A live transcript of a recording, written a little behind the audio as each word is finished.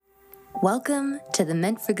Welcome to the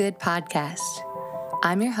Meant for Good podcast.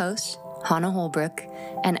 I'm your host, Hannah Holbrook,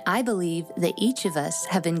 and I believe that each of us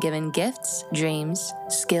have been given gifts, dreams,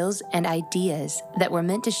 skills, and ideas that we're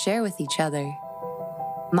meant to share with each other.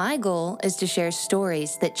 My goal is to share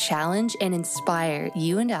stories that challenge and inspire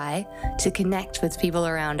you and I to connect with people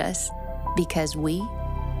around us because we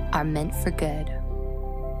are meant for good.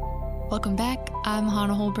 Welcome back. I'm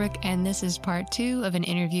Hannah Holbrook, and this is part 2 of an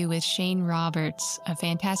interview with Shane Roberts, a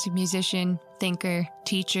fantastic musician, thinker,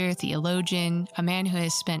 teacher, theologian, a man who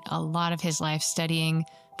has spent a lot of his life studying,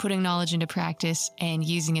 putting knowledge into practice, and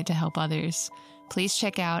using it to help others. Please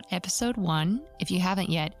check out episode 1 if you haven't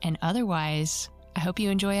yet, and otherwise, I hope you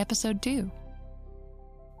enjoy episode 2.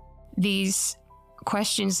 These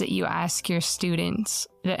questions that you ask your students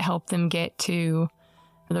that help them get to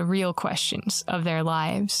the real questions of their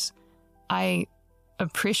lives, I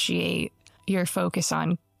appreciate your focus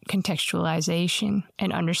on contextualization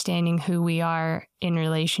and understanding who we are in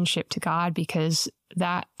relationship to God, because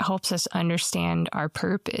that helps us understand our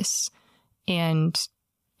purpose. And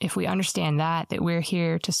if we understand that we're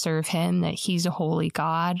here to serve Him, that He's a holy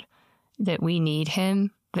God, that we need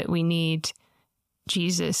Him, that we need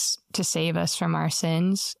Jesus to save us from our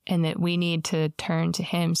sins, and that we need to turn to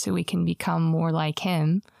Him so we can become more like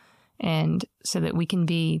Him, and so that we can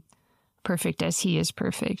be perfect as He is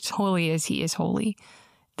perfect, holy as He is holy,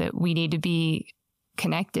 that we need to be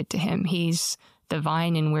connected to Him. He's the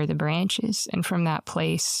vine and we're the branches. And from that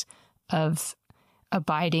place of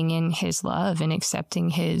abiding in His love and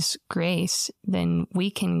accepting His grace, then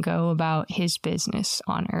we can go about His business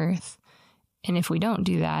on earth. And if we don't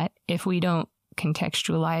do that, if we don't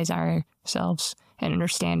contextualize ourselves and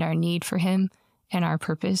understand our need for Him and our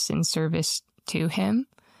purpose and service to Him,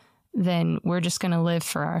 then we're just going to live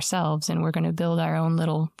for ourselves and we're going to build our own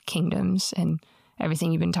little kingdoms, and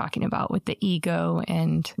everything you've been talking about with the ego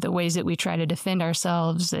and the ways that we try to defend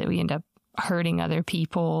ourselves, that we end up hurting other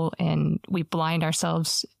people, and we blind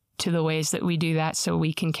ourselves to the ways that we do that so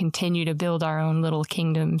we can continue to build our own little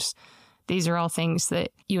kingdoms. These are all things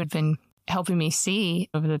that you have been helping me see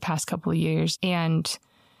over the past couple of years. And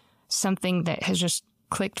something that has just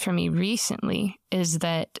clicked for me recently is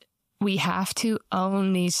that we have to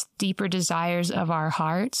own these deeper desires of our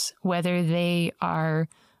hearts, whether they are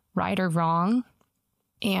right or wrong.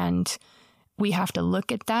 And we have to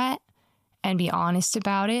look at that and be honest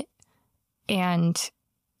about it. And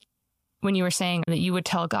when you were saying that you would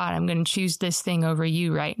tell God, I'm going to choose this thing over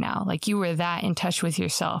you right now, like you were that in touch with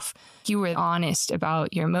yourself. You were honest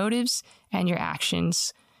about your motives and your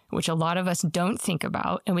actions, which a lot of us don't think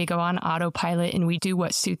about. And we go on autopilot and we do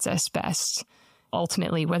what suits us best.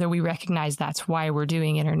 Ultimately, whether we recognize that's why we're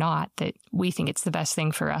doing it or not, that we think it's the best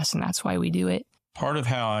thing for us and that's why we do it. Part of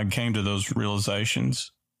how I came to those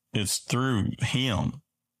realizations is through Him.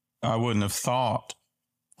 I wouldn't have thought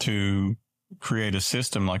to create a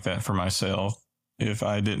system like that for myself if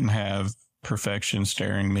I didn't have perfection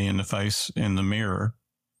staring me in the face in the mirror.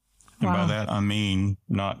 And by that, I mean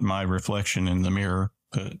not my reflection in the mirror,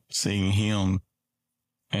 but seeing Him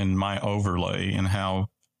and my overlay and how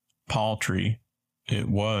paltry it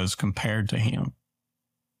was compared to Him.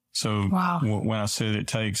 So when I said it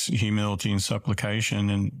takes humility and supplication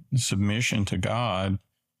and submission to God,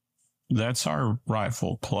 that's our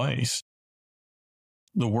rightful place.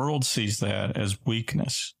 The world sees that as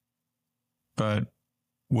weakness. But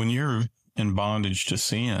when you're in bondage to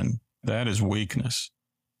sin, that is weakness.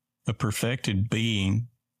 A perfected being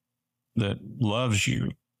that loves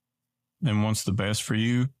you and wants the best for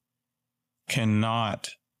you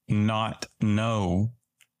cannot not know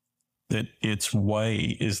that its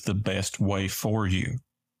way is the best way for you.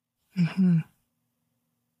 Mm-hmm.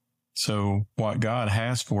 So what God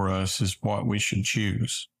has for us is what we should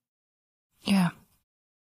choose. Yeah.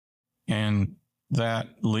 And that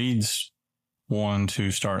leads one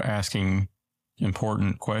to start asking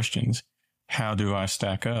important questions. How do I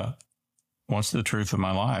stack up? What's the truth of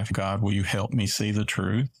my life? God, will you help me see the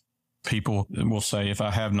truth? People will say, if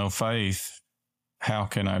I have no faith, how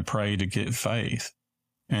can I pray to get faith?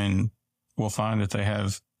 And we'll find that they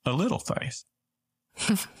have a little faith.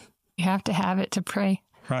 You have to have it to pray.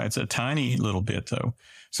 Right. It's a tiny little bit, though.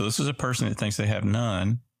 So this is a person that thinks they have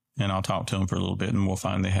none, and I'll talk to them for a little bit, and we'll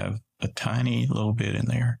find they have a tiny little bit in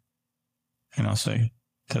there. And I'll say,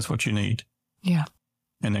 that's what you need. Yeah.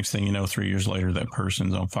 And next thing you know, 3 years later, that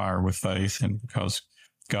person's on fire with faith, and because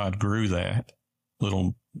God grew that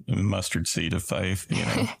little mustard seed of faith, you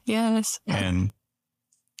know. Yes. And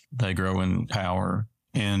they grow in power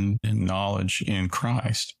and in knowledge in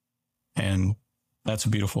Christ. And that's a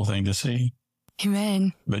beautiful thing to see.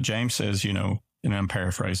 Amen. But James says, you know, and I'm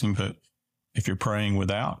paraphrasing, but if you're praying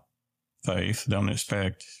without faith. Don't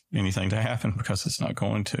expect anything to happen because it's not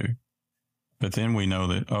going to. But then we know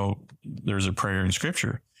that, there's a prayer in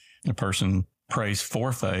Scripture. A person prays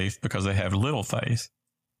for faith because they have little faith.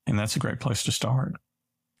 And that's a great place to start.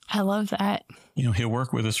 I love that. He'll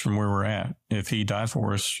work with us from where we're at. If he died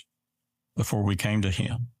for us before we came to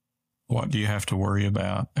him, what do you have to worry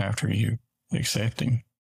about after you accept him?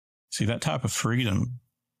 See, that type of freedom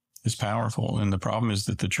is powerful. And the problem is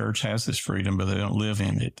that the church has this freedom, but they don't live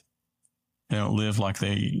in it. They don't live like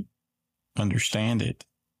they understand it.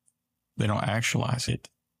 They don't actualize it.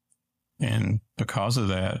 And because of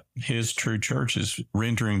that, his true church is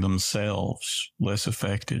rendering themselves less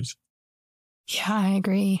effective. Yeah, I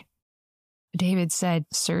agree. David said,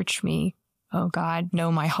 "Search me, oh God,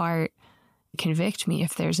 know my heart. Convict me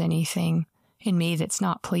if there's anything in me that's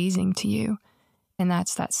not pleasing to you." And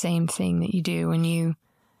that's that same thing that you do when you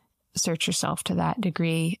search yourself to that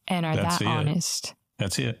degree and are that honest.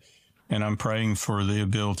 That's it. And I'm praying for the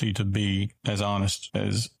ability to be as honest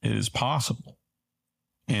as is possible.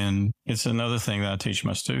 And it's another thing that I teach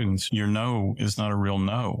my students. Your no is not a real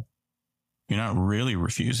no. You're not really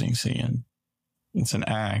refusing sin. It's an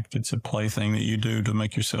act. It's a plaything that you do to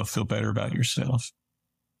make yourself feel better about yourself.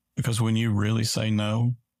 Because when you really say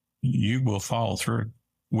no, you will follow through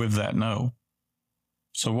with that no.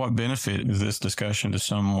 So what benefit is this discussion to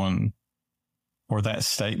someone, or that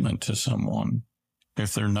statement to someone,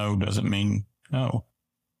 if their no doesn't mean no?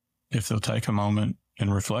 If they'll take a moment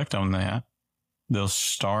and reflect on that, they'll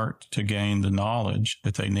start to gain the knowledge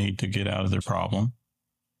that they need to get out of their problem.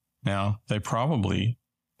 Now, they probably,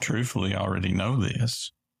 truthfully, already know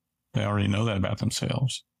this. They already know that about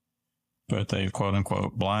themselves. But they've, quote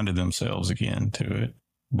unquote, blinded themselves again to it.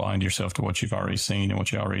 Blind yourself to what you've already seen and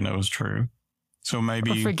what you already know is true. So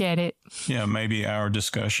maybe, or forget it. Yeah, maybe our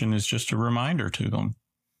discussion is just a reminder to them.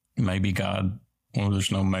 Maybe God,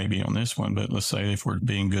 there's no maybe on this one, but let's say if we're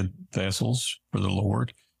being good vessels for the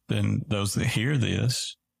Lord, then those that hear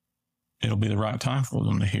this, it'll be the right time for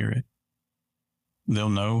them to hear it. They'll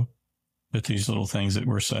know that these little things that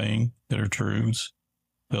we're saying that are truths,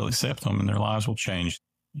 they'll accept them and their lives will change.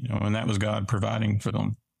 And that was God providing for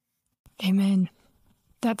them. Amen.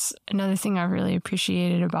 That's another thing I really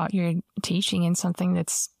appreciated about your teaching, and something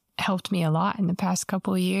that's helped me a lot in the past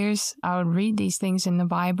couple of years. I would read these things in the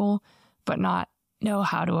Bible, but not know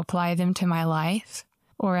how to apply them to my life,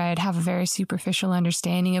 or I'd have a very superficial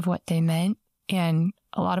understanding of what they meant. And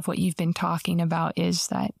a lot of what you've been talking about is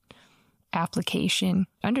that application,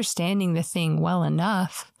 understanding the thing well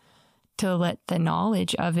enough to let the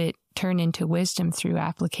knowledge of it turn into wisdom through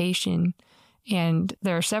application. And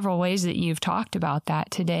there are several ways that you've talked about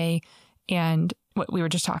that today. And what we were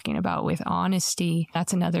just talking about with honesty,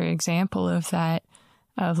 that's another example of that,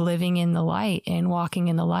 of living in the light and walking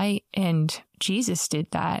in the light. And Jesus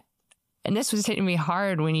did that. And this was hitting me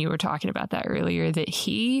hard when you were talking about that earlier, that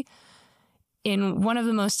he, in one of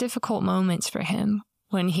the most difficult moments for him,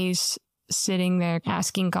 when he's sitting there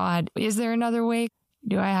asking God, is there another way?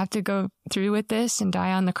 Do I have to go through with this and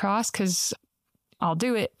die on the cross? Because I'll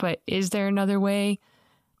do it, but is there another way?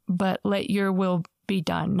 But let your will be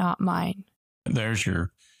done, not mine. There's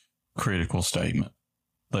your critical statement.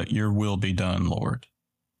 Let your will be done, Lord.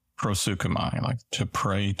 Prosukamai, like to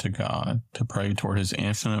pray to God, to pray toward his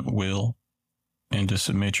infinite will and to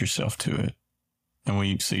submit yourself to it. And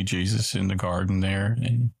we see Jesus in the garden there.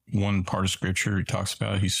 In one part of Scripture, he talks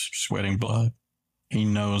about he's sweating blood. He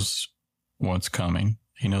knows what's coming.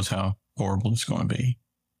 He knows how horrible it's going to be,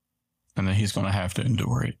 and that he's going to have to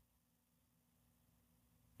endure it.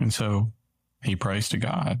 And so he prays to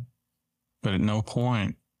God, but at no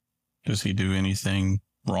point does he do anything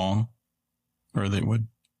wrong or that would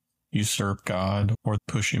usurp God or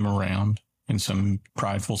push him around in some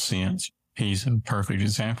prideful sense. He's a perfect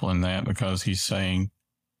example in that, because he's saying,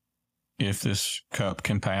 if this cup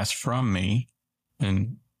can pass from me,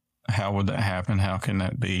 then how would that happen? How can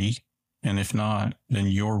that be? And if not, then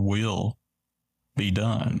your will be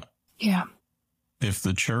done. Yeah. If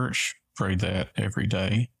the church prayed that every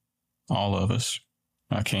day, all of us,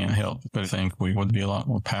 I can't help but think we would be a lot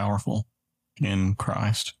more powerful in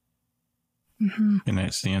Christ. Mm-hmm. In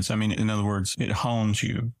that sense. I mean, in other words, it hones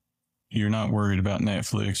you. You're not worried about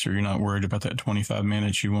Netflix, or you're not worried about that 25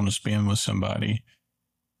 minutes you want to spend with somebody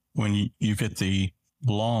when you get the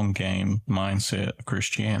long game mindset of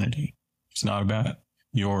Christianity. It's not about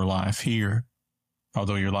your life here,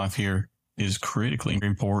 although your life here is critically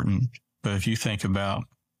important. But if you think about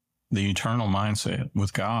the eternal mindset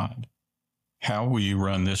with God, how will you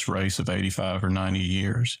run this race of 85 or 90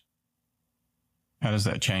 years? How does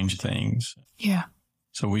that change things? Yeah.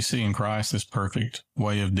 So we see in Christ this perfect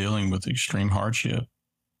way of dealing with extreme hardship.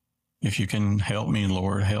 If you can help me,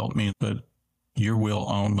 Lord, help me, but your will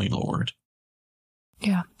only, Lord.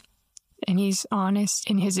 Yeah. And he's honest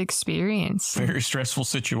in his experience. Very stressful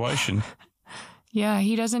situation. Yeah,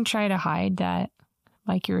 he doesn't try to hide that.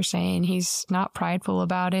 Like you were saying, he's not prideful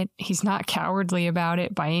about it. He's not cowardly about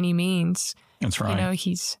it by any means. That's right. You know,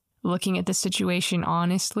 he's looking at the situation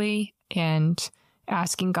honestly and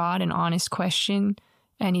asking God an honest question.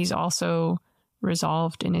 And he's also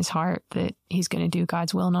resolved in his heart that he's going to do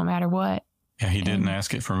God's will no matter what. Yeah, he didn't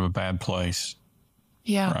ask it from a bad place.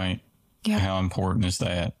 Yeah. Right? Yeah. How important is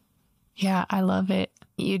that? Yeah, I love it.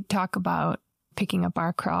 You talk about picking up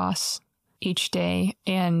our cross each day,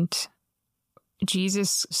 and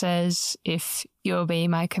Jesus says, if you obey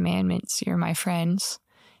my commandments, you're my friends.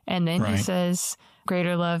 And then he says,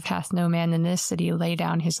 greater love hath no man than this, that he lay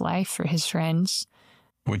down his life for his friends.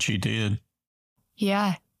 Which he did.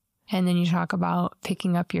 Yeah. And then you talk about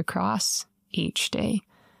picking up your cross each day.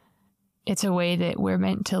 It's a way that we're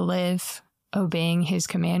meant to live, obeying his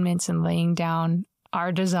commandments and laying down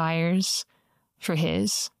our desires for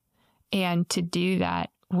his. And to do that,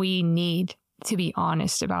 we need to be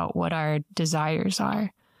honest about what our desires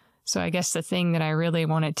are. So I guess the thing that I really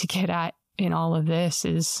wanted to get at in all of this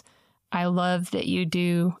is I love that you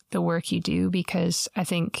do the work you do, because I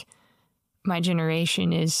think my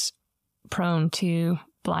generation is prone to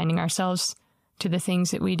blinding ourselves to the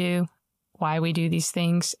things that we do, why we do these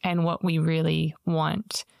things, and what we really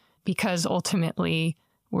want. Because ultimately,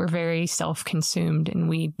 we're very self-consumed and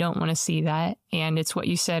we don't want to see that. And it's what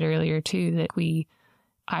you said earlier, too, that we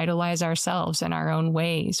idolize ourselves in our own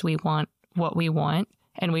ways. We want what we want,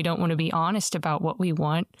 and we don't want to be honest about what we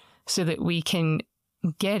want so that we can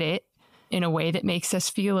get it in a way that makes us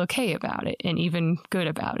feel okay about it and even good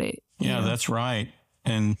about it. Yeah, that's right.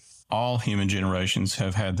 And all human generations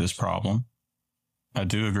have had this problem. I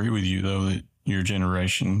do agree with you, though, that your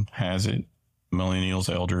generation has it. Millennials,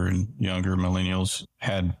 elder and younger millennials,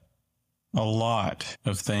 had a lot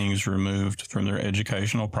of things removed from their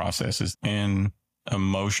educational processes, and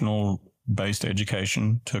emotional-based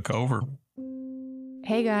education took over.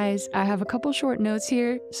 Hey guys, I have a couple short notes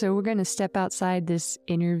here, so we're going to step outside this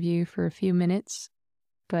interview for a few minutes.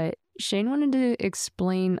 But Shane wanted to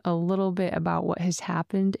explain a little bit about what has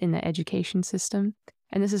happened in the education system.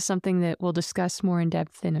 And this is something that we'll discuss more in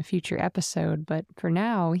depth in a future episode. But for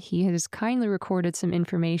now, he has kindly recorded some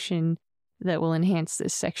information that will enhance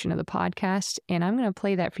this section of the podcast. And I'm going to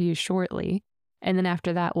play that for you shortly. And then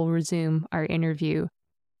after that, we'll resume our interview.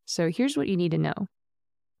 So here's what you need to know.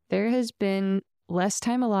 There has been less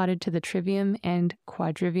time allotted to the trivium and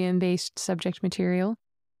quadrivium-based subject material.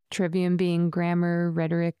 Trivium being grammar,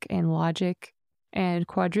 rhetoric, and logic, and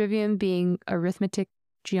quadrivium being arithmetic,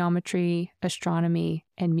 geometry, astronomy,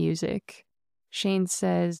 and music. Shane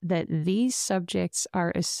says that these subjects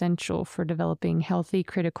are essential for developing healthy,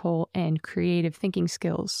 critical, and creative thinking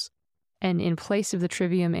skills. And in place of the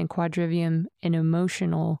trivium and quadrivium, an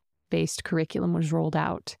emotional-based curriculum was rolled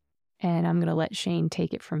out. And I'm going to let Shane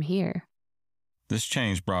take it from here. This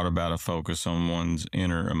change brought about a focus on one's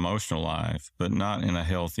inner emotional life, but not in a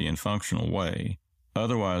healthy and functional way.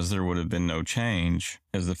 Otherwise, there would have been no change,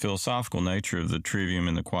 as the philosophical nature of the trivium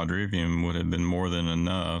and the quadrivium would have been more than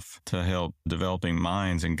enough to help developing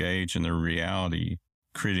minds engage in their reality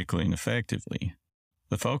critically and effectively.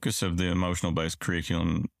 The focus of the emotional-based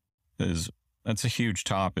curriculum that's a huge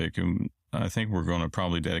topic, and I think we're going to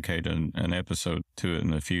probably dedicate an episode to it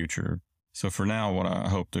in the future. So for now, what I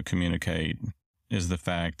hope to communicate is the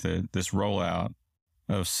fact that this rollout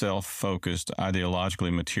of self-focused,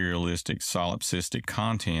 ideologically materialistic, solipsistic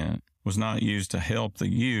content was not used to help the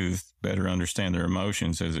youth better understand their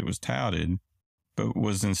emotions as it was touted, but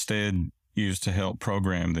was instead used to help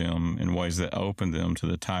program them in ways that opened them to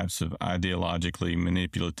the types of ideologically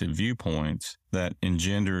manipulative viewpoints that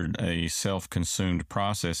engendered a self-consumed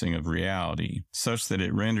processing of reality, such that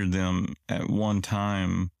it rendered them at one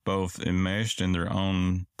time both enmeshed in their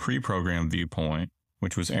own pre-programmed viewpoint,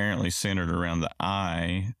 which was errantly centered around the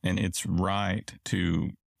I and its right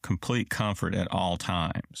to complete comfort at all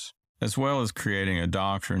times, as well as creating a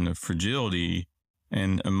doctrine of fragility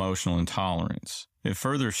and emotional intolerance. It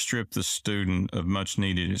further stripped the student of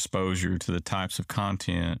much-needed exposure to the types of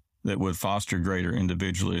content that would foster greater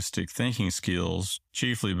individualistic thinking skills,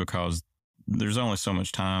 chiefly because there's only so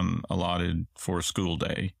much time allotted for a school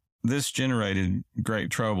day. This generated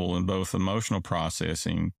great trouble in both emotional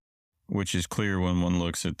processing, which is clear when one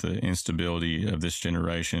looks at the instability of this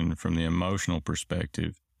generation from the emotional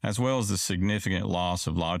perspective, as well as the significant loss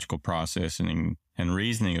of logical processing and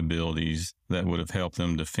reasoning abilities that would have helped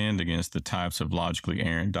them defend against the types of logically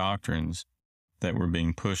errant doctrines that were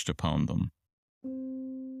being pushed upon them.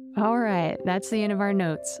 All right, that's the end of our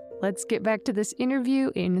notes. Let's get back to this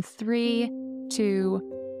interview in 3,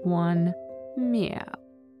 2, 1, meow.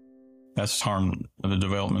 That's harmed the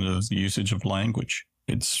development of the usage of language.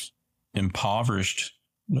 It's impoverished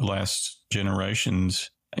the last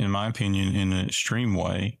generations, in my opinion, in an extreme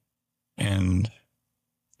way. And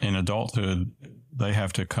in adulthood, they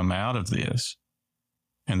have to come out of this,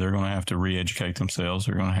 and they're going to have to re-educate themselves.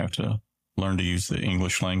 They're going to have to learn to use the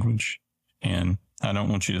English language. And I don't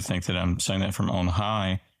want you to think that I'm saying that from on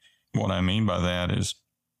high. What I mean by that is,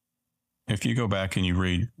 if you go back and you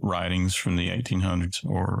read writings from the 1800s,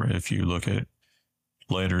 or if you look at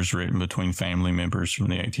letters written between family members from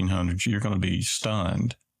the 1800s, you're going to be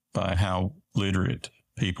stunned by how literate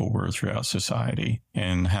people were throughout society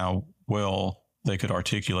and how well they could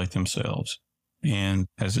articulate themselves. And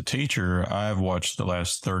as a teacher, I've watched the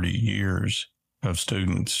last 30 years of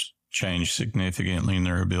students change significantly in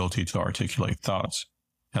their ability to articulate thoughts.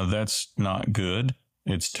 Now, that's not good.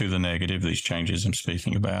 It's to the negative, these changes I'm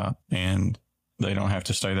speaking about, and they don't have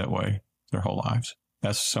to stay that way their whole lives.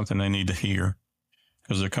 That's something they need to hear,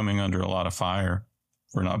 because they're coming under a lot of fire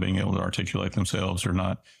for not being able to articulate themselves or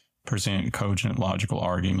not present cogent, logical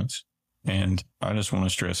arguments. And I just want to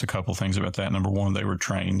stress a couple things about that. Number one, they were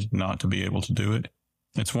trained not to be able to do it.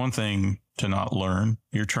 It's one thing to not learn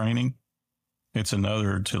your training. It's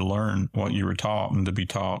another to learn what you were taught and to be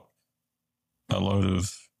taught a load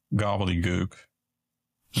of gobbledygook.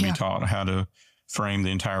 To be taught how to frame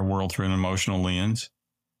the entire world through an emotional lens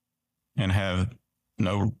and have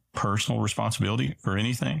no personal responsibility for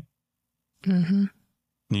anything. Mm-hmm.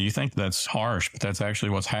 You think that's harsh, but that's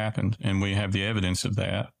actually what's happened. And we have the evidence of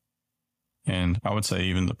that. And I would say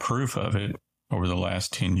even the proof of it over the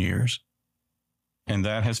last 10 years. And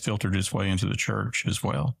that has filtered its way into the church as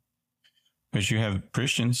well. Because you have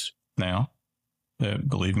Christians now that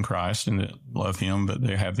believe in Christ and that love him, but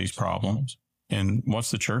they have these problems. And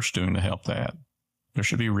what's the church doing to help that? There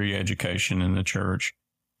should be re-education in the church,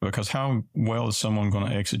 because how well is someone going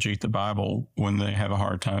to exegete the Bible when they have a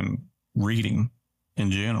hard time reading in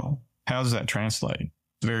general? How does that translate?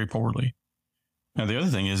 Very poorly. Now, the other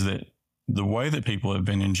thing is that the way that people have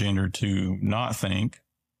been engendered to not think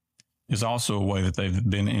is also a way that they've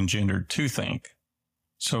been engendered to think.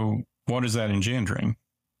 So what is that engendering?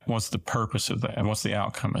 What's the purpose of that? What's the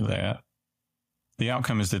outcome of that? The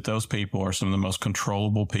outcome is that those people are some of the most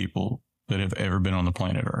controllable people that have ever been on the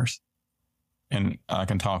planet Earth. And I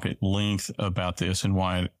can talk at length about this and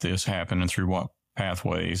why this happened and through what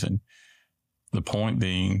pathways. And the point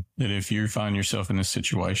being that if you find yourself in this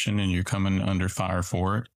situation and you're coming under fire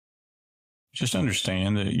for it, just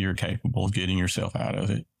understand that you're capable of getting yourself out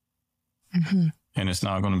of it. Mm-hmm. And it's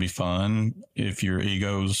not going to be fun if your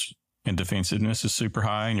ego's and defensiveness is super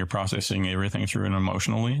high and you're processing everything through an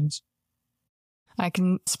emotional lens. I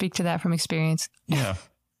can speak to that from experience. Yeah.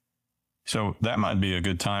 So that might be a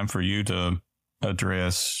good time for you to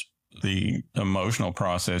address the emotional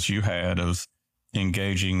process you had of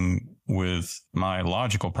engaging with my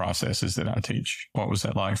logical processes that I teach. What was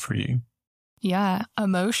that like for you? Yeah.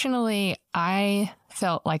 Emotionally, I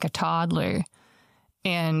felt like a toddler,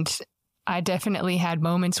 and I definitely had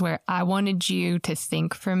moments where I wanted you to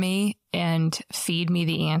think for me and feed me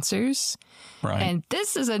the answers. Right. And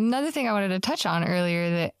this is another thing I wanted to touch on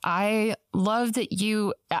earlier, that I love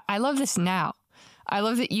this now. I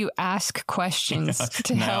love that you ask questions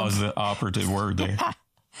to now help. Is the operative word there.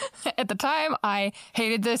 At the time, I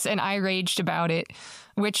hated this and I raged about it,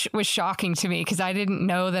 which was shocking to me because I didn't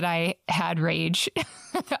know that I had rage.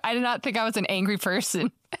 I did not think I was an angry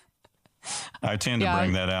person. I tend to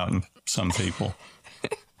bring that out in some people.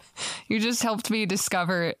 You just helped me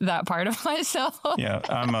discover that part of myself. Yeah,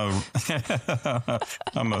 I'm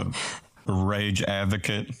a rage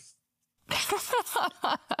advocate.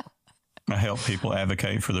 I help people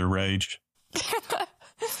advocate for their rage.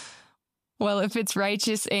 Well, if it's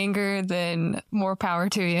righteous anger, then more power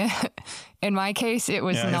to you. In my case, it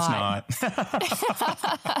was not. It's not.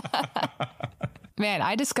 Man,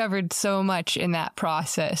 I discovered so much in that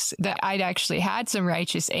process that I'd actually had some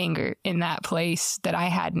righteous anger in that place that I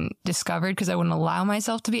hadn't discovered because I wouldn't allow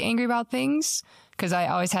myself to be angry about things, because I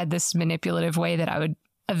always had this manipulative way that I would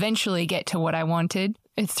eventually get to what I wanted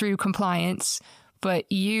through compliance.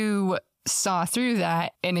 But you saw through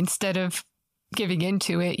that, and instead of giving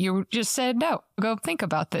into it, you just said, no, go think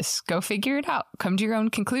about this, go figure it out, come to your own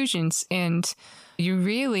conclusions. And you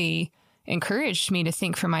really encouraged me to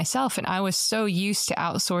think for myself. And I was so used to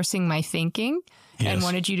outsourcing my thinking and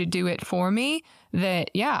wanted you to do it for me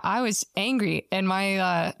that, I was angry, and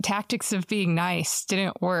my tactics of being nice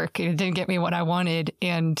didn't work. It didn't get me what I wanted.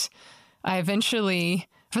 And I eventually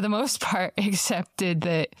for the most part, accepted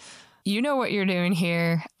that you know what you're doing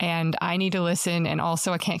here and I need to listen. And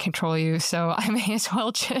also I can't control you. So I may as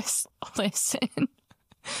well just listen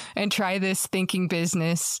and try this thinking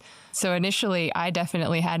business. So initially I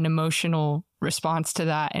definitely had an emotional response to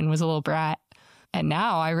that and was a little brat. And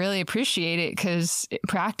now I really appreciate it because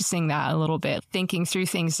practicing that a little bit, thinking through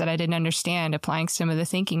things that I didn't understand, applying some of the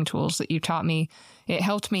thinking tools that you taught me, it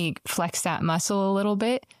helped me flex that muscle a little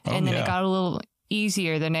bit. And then it got a little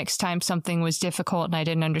easier the next time something was difficult and I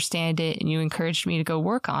didn't understand it and you encouraged me to go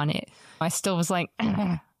work on it. I still was like,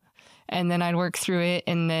 and then I'd work through it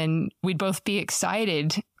and then we'd both be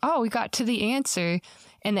excited. Oh, we got to the answer.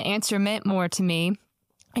 And the answer meant more to me.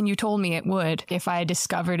 And you told me it would if I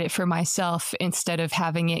discovered it for myself instead of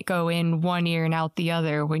having it go in one ear and out the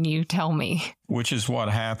other when you tell me. Which is what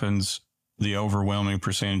happens the overwhelming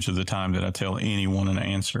percentage of the time that I tell anyone an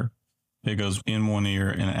answer. It goes in one ear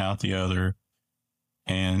and out the other.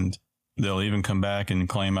 And they'll even come back and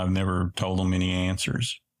claim I've never told them any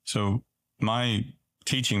answers. So my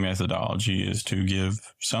teaching methodology is to give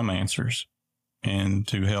some answers and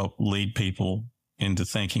to help lead people into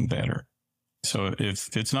thinking better. So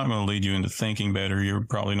if it's not going to lead you into thinking better, you're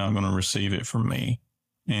probably not going to receive it from me.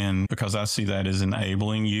 And because I see that as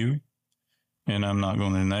enabling you, and I'm not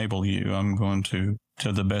going to enable you, I'm going to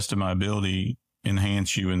the best of my ability,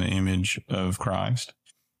 enhance you in the image of Christ.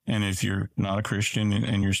 And if you're not a Christian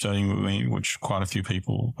and you're studying with me, which quite a few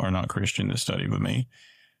people are not Christian that study with me,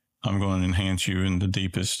 I'm going to enhance you in the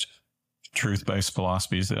deepest truth-based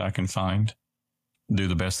philosophies that I can find, do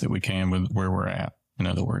the best that we can with where we're at. In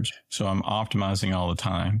other words, so I'm optimizing all the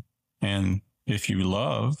time. And if you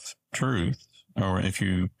love truth, or if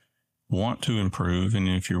you want to improve, and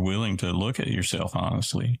if you're willing to look at yourself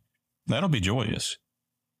honestly, that'll be joyous.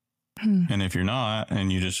 And if you're not,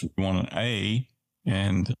 and you just want an A,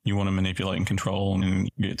 and you want to manipulate and control and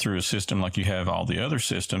get through a system like you have all the other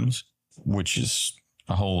systems, which is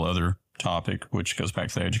a whole other topic, which goes back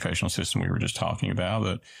to the educational system we were just talking about,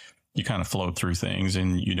 but you kind of float through things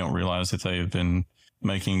and you don't realize that they have been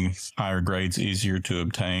making higher grades easier to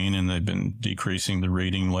obtain, and they've been decreasing the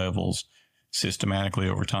reading levels systematically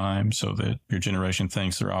over time so that your generation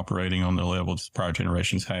thinks they're operating on the level that prior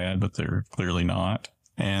generations had, but they're clearly not.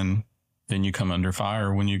 And then you come under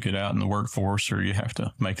fire when you get out in the workforce or you have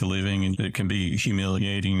to make a living, and it can be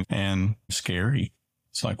humiliating and scary.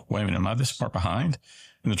 It's like, wait a minute, am I this far behind?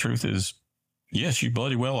 And the truth is, yes, you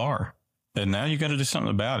bloody well are. And now you got to do something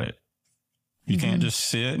about it. You can't just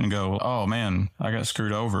sit and go, oh man, I got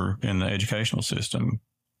screwed over in the educational system.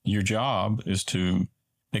 Your job is to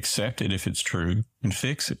accept it if it's true and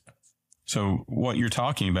fix it. So what you're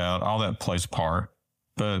talking about, all that plays a part,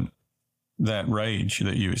 but that rage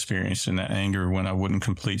that you experienced and that anger when I wouldn't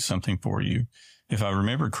complete something for you, if I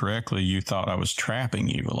remember correctly, you thought I was trapping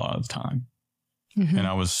you a lot of the time. And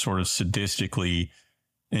I was sort of sadistically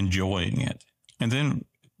enjoying it. And then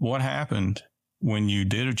what happened when you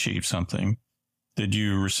did achieve something? Did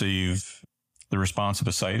you receive the response of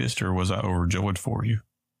a sadist, or was I overjoyed for you?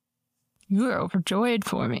 You were overjoyed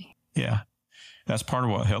for me. Yeah. That's part of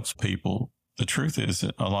what helps people. The truth is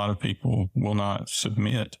that a lot of people will not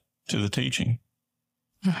submit to the teaching.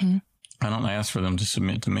 I don't ask for them to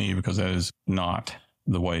submit to me because that is not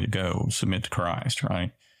the way to go. Submit to Christ,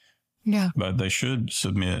 right? Yeah. But they should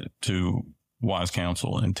submit to wise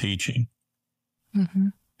counsel and teaching.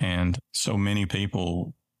 And so many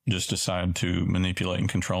people just decide to manipulate and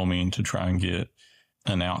control me and to try and get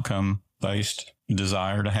an outcome-based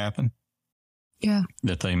desire to happen. Yeah.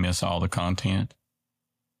 That they miss all the content.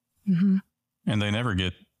 And they never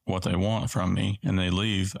get what they want from me. And they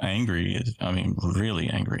leave angry. I mean, really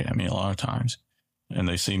angry at me a lot of times. And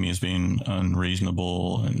they see me as being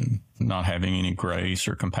unreasonable and not having any grace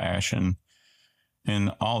or compassion.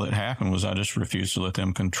 And all that happened was I just refused to let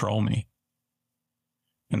them control me.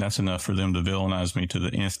 And that's enough for them to villainize me to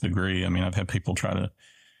the nth degree. I mean, I've had people try to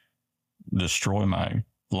destroy my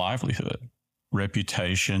livelihood,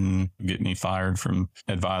 reputation, get me fired from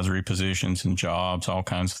advisory positions and jobs, all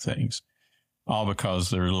kinds of things, all because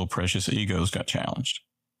their little precious egos got challenged.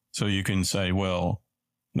 So you can say, well,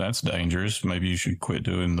 that's dangerous. Maybe you should quit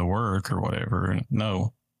doing the work or whatever.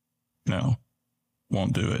 No,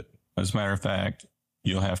 won't do it. As a matter of fact,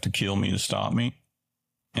 you'll have to kill me to stop me.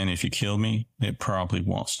 And if you kill me, it probably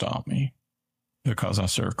won't stop me because I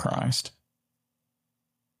serve Christ.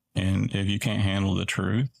 And if you can't handle the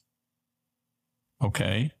truth,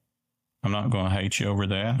 okay, I'm not going to hate you over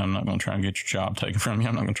that. I'm not going to try and get your job taken from you.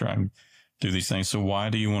 I'm not going to try and do these things. So why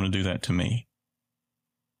do you want to do that to me?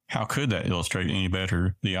 How could that illustrate any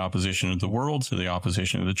better the opposition of the world to the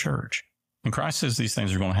opposition of the church? And Christ says these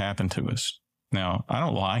things are going to happen to us. Now, I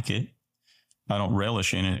don't like it. I don't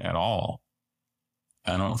relish in it at all.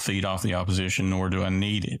 I don't feed off the opposition, nor do I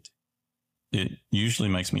need it. It usually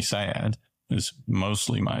makes me sad. It's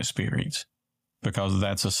mostly my experience, because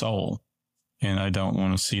that's a soul. And I don't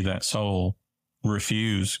want to see that soul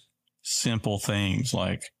refuse simple things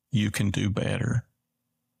like, you can do better.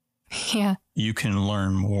 Yeah. You can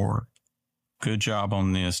learn more. Good job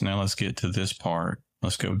on this. Now let's get to this part.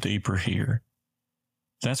 Let's go deeper here.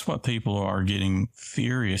 That's what people are getting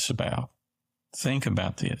furious about. Think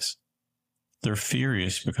about this. They're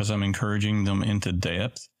furious because I'm encouraging them into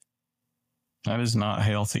depth. That is not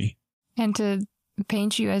healthy. And to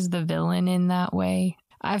paint you as the villain in that way,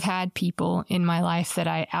 I've had people in my life that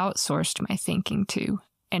I outsourced my thinking to,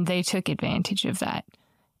 and they took advantage of that,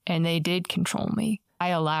 and they did control me. I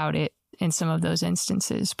allowed it in some of those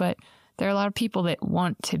instances, but there are a lot of people that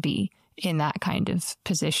want to be in that kind of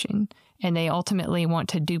position, and they ultimately want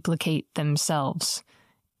to duplicate themselves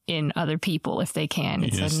in other people if they can.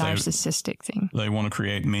 It's a narcissistic thing. They want to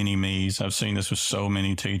create mini me's. I've seen this with so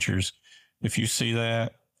many teachers. If you see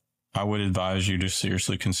that, I would advise you to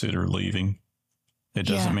seriously consider leaving. It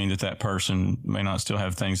doesn't mean that that person may not still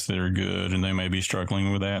have things that are good, and they may be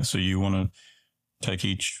struggling with that. So you want to take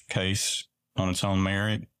each case on its own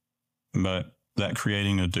merit. But that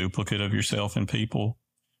creating a duplicate of yourself in people,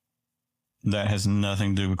 that has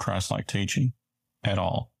nothing to do with Christ-like teaching at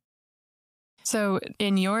all. So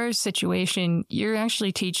in your situation, you're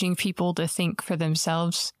actually teaching people to think for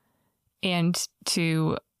themselves and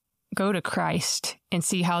to go to Christ and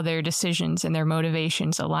see how their decisions and their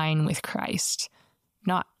motivations align with Christ,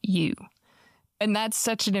 not you. And that's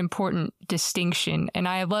such an important distinction. And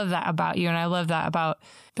I love that about you. And I love that about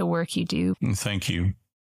the work you do. Thank you.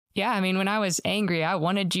 Yeah, I mean, when I was angry, I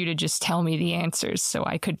wanted you to just tell me the answers so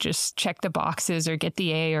I could just check the boxes or get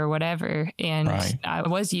the A or whatever. And I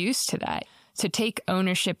was used to that. To take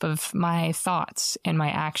ownership of my thoughts and my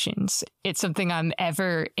actions. It's something I'm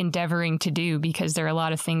ever endeavoring to do, because there are a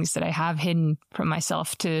lot of things that I have hidden from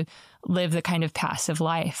myself to live the kind of passive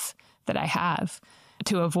life that I have,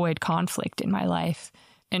 to avoid conflict in my life.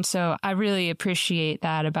 And so I really appreciate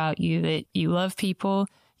that about you, that you love people.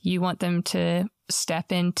 You want them to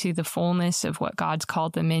step into the fullness of what God's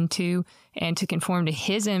called them into and to conform to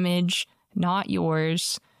His image, not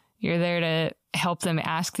yours. You're there to help them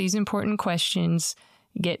ask these important questions,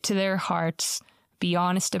 get to their hearts, be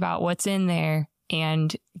honest about what's in there,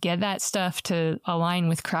 and get that stuff to align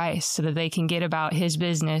with Christ so that they can get about His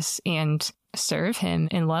business and serve Him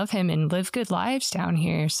and love Him and live good lives down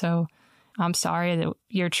here. So I'm sorry that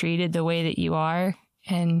you're treated the way that you are.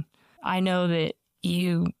 And I know that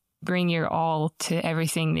you bring your all to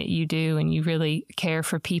everything that you do, and you really care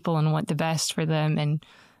for people and want the best for them. And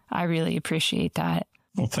I really appreciate that.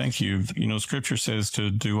 Well, thank you. You know, Scripture says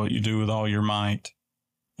to do what you do with all your might.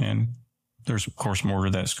 And there's, of course, more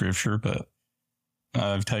to that Scripture, but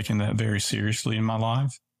I've taken that very seriously in my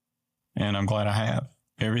life. And I'm glad I have.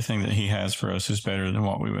 Everything that He has for us is better than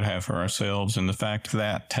what we would have for ourselves. And the fact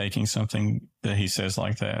that taking something that He says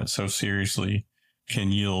like that so seriously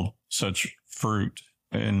can yield such fruit.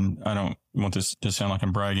 And I don't want this to sound like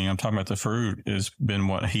I'm bragging. I'm talking about the fruit has been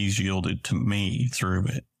what He's yielded to me through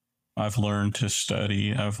it. I've learned to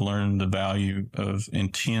study. I've learned the value of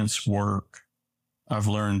intense work. I've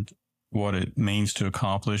learned what it means to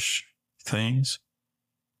accomplish things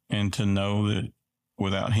and to know that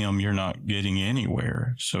without Him, you're not getting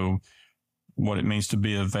anywhere. So what it means to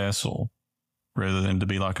be a vessel rather than to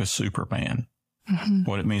be like a Superman,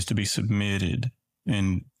 what it means to be submitted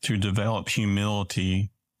and to develop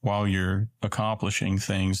humility while you're accomplishing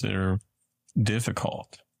things that are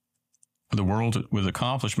difficult. The world with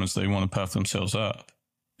accomplishments, they want to puff themselves up.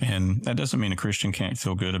 And that doesn't mean a Christian can't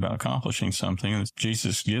feel good about accomplishing something.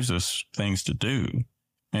 Jesus gives us things to do,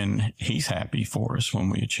 and He's happy for us when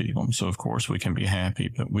we achieve them. So, of course, we can be happy,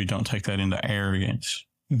 but we don't take that into arrogance.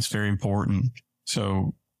 It's very important.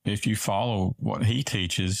 So if you follow what He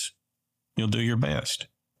teaches, you'll do your best.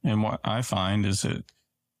 And what I find is that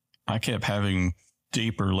I kept having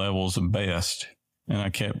deeper levels of best, and I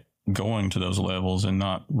kept going to those levels and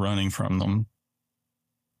not running from them.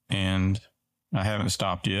 And I haven't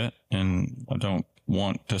stopped yet, and I don't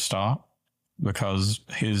want to stop, because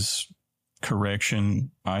His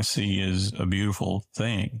correction I see is a beautiful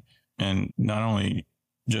thing. And not only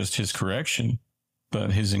just His correction,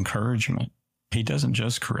 but His encouragement. He doesn't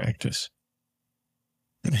just correct us.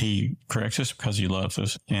 He corrects us because He loves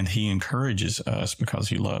us, and He encourages us because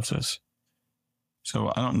He loves us.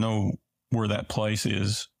 So I don't know where that place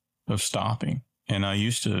is of stopping. And I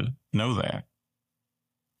used to know that.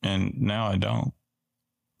 And now I don't.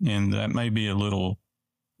 And that may be a little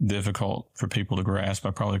difficult for people to grasp.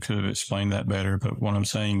 I probably could have explained that better, but what I'm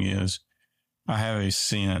saying is I have a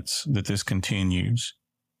sense that this continues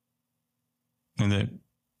and that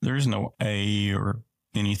there's no A or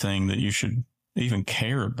anything that you should even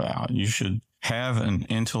care about. You should have an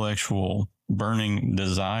intellectual burning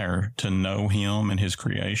desire to know him and his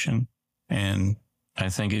creation. And I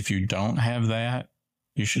think if you don't have that,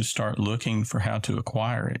 you should start looking for how to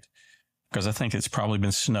acquire it, because I think it's probably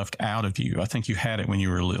been snuffed out of you. I think you had it when you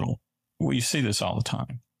were little. Well, you see this all the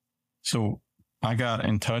time. So I got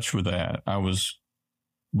in touch with that. I was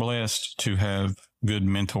blessed to have good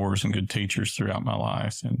mentors and good teachers throughout my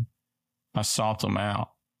life, and I sought them out.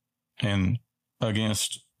 And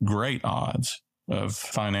against great odds of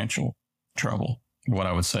financial trouble, what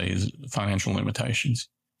I would say is financial limitations,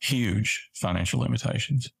 huge financial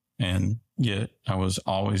limitations. And yet I was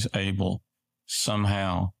always able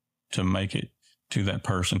somehow to make it to that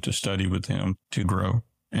person, to study with them, to grow.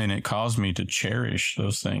 And it caused me to cherish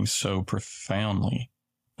those things so profoundly.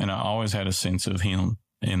 And I always had a sense of him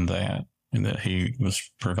in that, and that he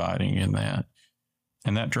was providing in that.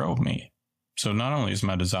 And that drove me. So not only is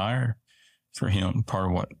my desire for him part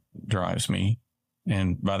of what drives me,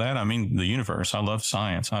 and by that I mean the universe. I love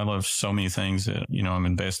science. I love so many things that, I'm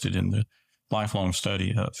invested in the lifelong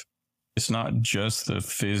study of. It's not just the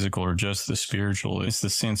physical or just the spiritual. It's the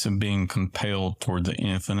sense of being compelled toward the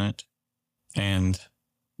infinite and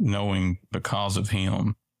knowing because of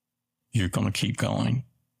him, you're going to keep going.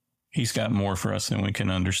 He's got more for us than we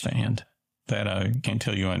can understand. That I can't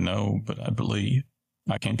tell you I know, but I believe.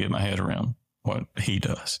 I can't get my head around what he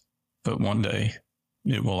does. But one day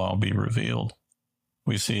it will all be revealed.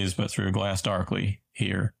 We see is but through a glass darkly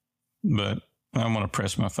here. But I want to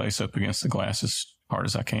press my face up against the glass as hard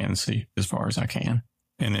as I can and see as far as I can.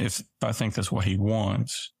 And if I think that's what he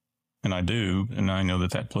wants, and I do, and I know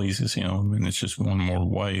that that pleases him, and it's just one more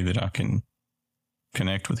way that I can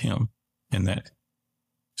connect with him in that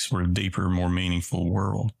sort of deeper, more meaningful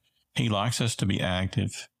world. He likes us to be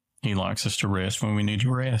active. He likes us to rest when we need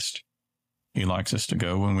to rest. He likes us to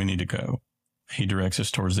go when we need to go. He directs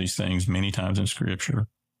us towards these things many times in Scripture.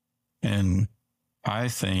 And I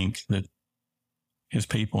think that his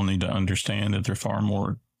people need to understand that they're far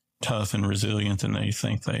more tough and resilient than they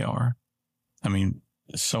think they are. I mean,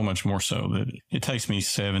 so much more so that it takes me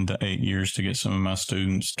 7 to 8 years to get some of my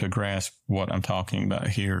students to grasp what I'm talking about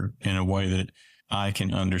here in a way that I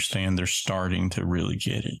can understand they're starting to really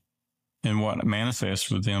get it. And what manifests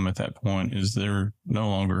with them at that point is they're no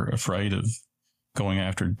longer afraid of going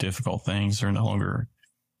after difficult things. They're no longer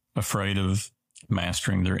afraid of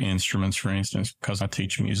mastering their instruments, for instance, because I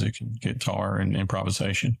teach music and guitar and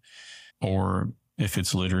improvisation, or if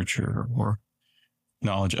it's literature or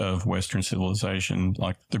knowledge of Western civilization,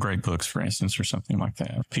 like the great books, for instance, or something like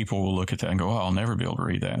that. People will look at that and go, oh, I'll never be able to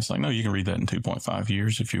read that. It's like, no, you can read that in 2.5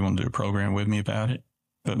 years if you want to do a program with me about it.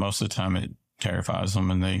 But most of the time it terrifies them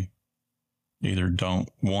and they either don't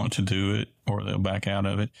want to do it or they'll back out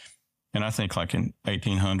of it. And I think like in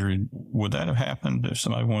 1800, would that have happened if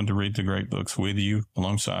somebody wanted to read the great books with you,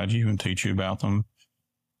 alongside you, and teach you about them?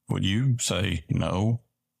 Would you say no?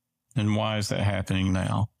 And why is that happening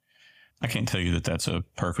now? I can't tell you that that's a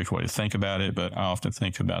perfect way to think about it, but I often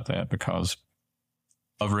think about that because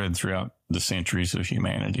I've read throughout the centuries of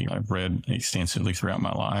humanity. I've read extensively throughout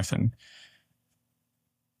my life, and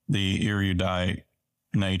the erudite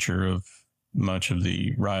nature of much of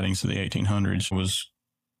the writings of the 1800s was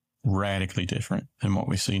radically different than what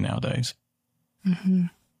we see nowadays. Mm-hmm.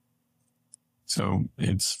 So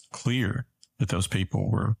it's clear that those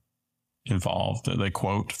people were involved. They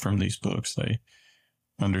quote from these books. They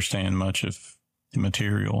understand much of the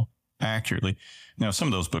material accurately. Now, some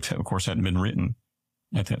of those books, of course, hadn't been written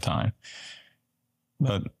at that time.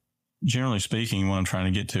 But generally speaking, what I'm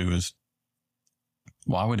trying to get to is,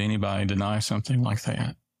 why would anybody deny something like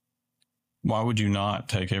that? Why would you not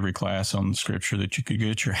take every class on Scripture that you could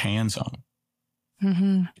get your hands on?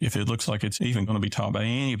 Mm-hmm. If it looks like it's even going to be taught by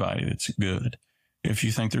anybody that's good, if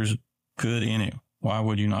you think there's good in it, why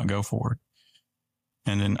would you not go for it?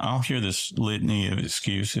 And then I'll hear this litany of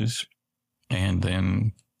excuses, and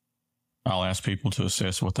then I'll ask people to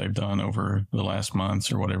assess what they've done over the last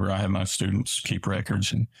months or whatever. I have my students keep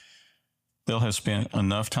records, and they'll have spent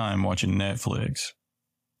enough time watching Netflix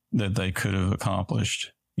that they could have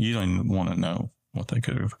accomplished. You don't even want to know what they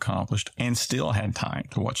could have accomplished and still had time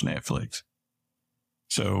to watch Netflix.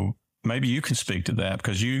 So maybe you can speak to that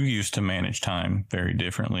because you used to manage time very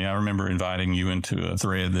differently. I remember inviting you into a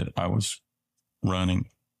thread that I was running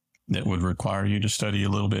that would require you to study a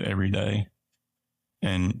little bit every day.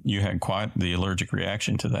 And you had quite the allergic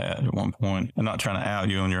reaction to that at one point. I'm not trying to out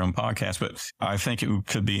you on your own podcast, but I think it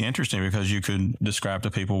could be interesting because you could describe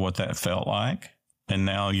to people what that felt like. And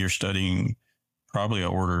now you're studying probably an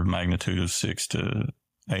order of magnitude of 6 to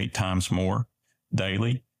 8 times more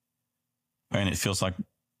daily. And it feels like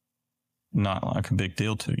not like a big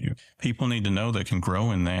deal to you. People need to know they can grow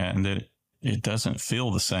in that and that it doesn't feel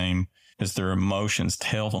the same as their emotions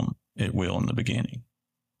tell them it will in the beginning.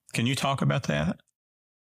 Can you talk about that?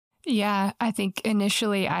 Yeah, I think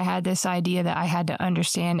initially I had this idea that I had to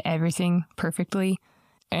understand everything perfectly.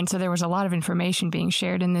 And so there was a lot of information being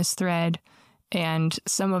shared in this thread, and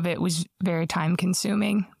some of it was very time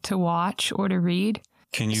consuming to watch or to read.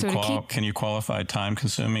 Can you qualify time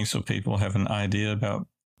consuming so people have an idea about?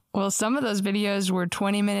 Well, some of those videos were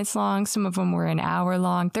 20 minutes long. Some of them were an hour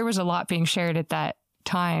long. There was a lot being shared at that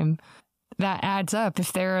time. That adds up.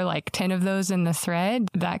 If there are like 10 of those in the thread,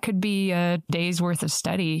 that could be a day's worth of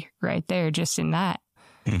study right there, just in that.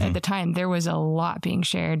 Mm-hmm. At the time, there was a lot being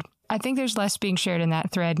shared. I think there's less being shared in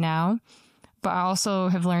that thread now, but I also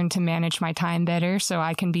have learned to manage my time better. So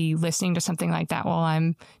I can be listening to something like that while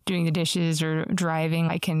I'm doing the dishes or driving.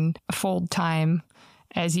 I can fold time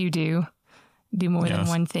as you do more than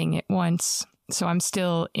one thing at once. So I'm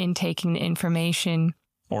still intaking the information.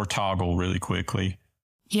 Or toggle really quickly.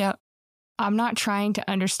 Yep. I'm not trying to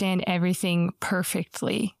understand everything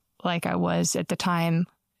perfectly like I was at the time.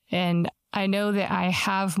 And I know that I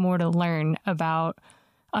have more to learn about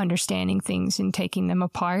understanding things and taking them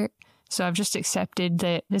apart. So I've just accepted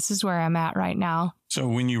that this is where I'm at right now. So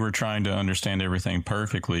when you were trying to understand everything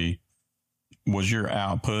perfectly, was your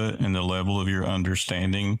output and the level of your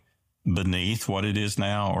understanding beneath what it is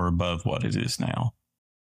now or above what it is now?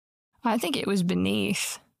 I think it was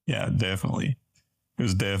beneath. Yeah, definitely. It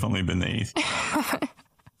was definitely beneath.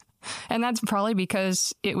 And that's probably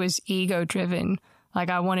because it was ego driven. Like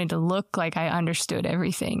I wanted to look like I understood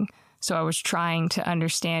everything. So I was trying to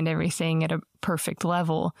understand everything at a perfect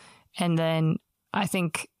level. And then I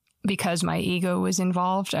think because my ego was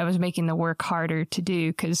involved, I was making the work harder to do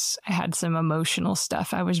because I had some emotional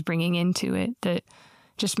stuff I was bringing into it that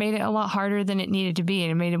just made it a lot harder than it needed to be.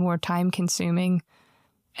 And it made it more time consuming.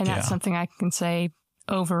 And that's something I can say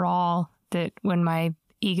overall, that when my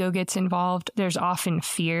ego gets involved, there's often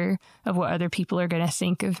fear of what other people are going to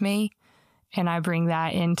think of me. And I bring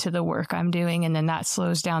that into the work I'm doing. And then that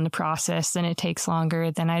slows down the process. Then it takes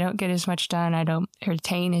longer. Then I don't get as much done. I don't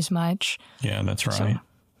retain as much. Yeah, that's right.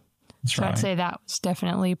 So I'd say that was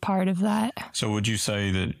definitely part of that. So would you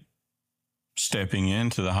say that stepping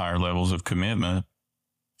into the higher levels of commitment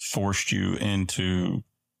forced you into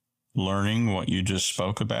learning what you just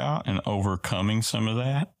spoke about and overcoming some of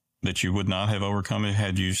that you would not have overcome it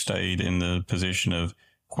had you stayed in the position of,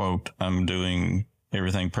 quote, I'm doing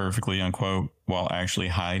everything perfectly, unquote, while actually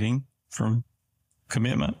hiding from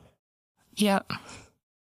commitment? Yep.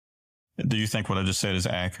 Do you think what I just said is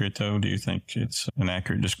accurate, though? Do you think it's an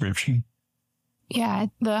accurate description? Yeah,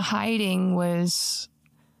 the hiding was,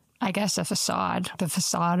 I guess, the facade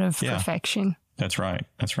of perfection. That's right.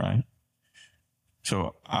 That's right.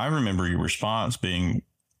 So I remember your response being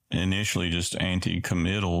initially just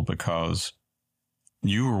anti-committal because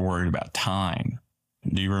you were worried about time.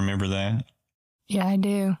 Do you remember that? Yeah, I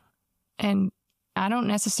do. And I don't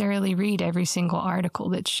necessarily read every single article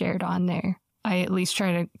that's shared on there. I at least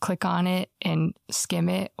try to click on it and skim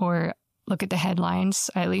it or look at the headlines.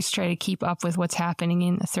 I at least try to keep up with what's happening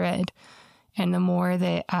in the thread. And the more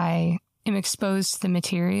that I am exposed to the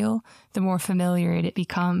material, the more familiar it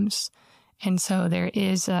becomes. And so there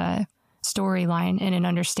is a storyline and an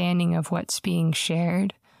understanding of what's being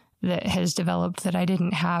shared that has developed that I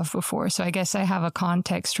didn't have before. So I guess I have a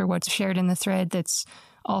context for what's shared in the thread that's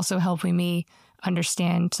also helping me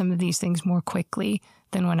understand some of these things more quickly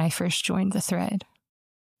than when I first joined the thread.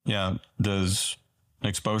 Yeah. Does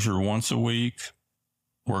exposure once a week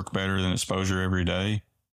work better than exposure every day?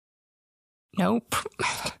 Nope.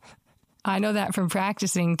 I know that from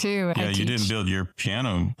practicing too. Yeah, you didn't build your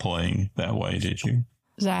piano playing that way, did you?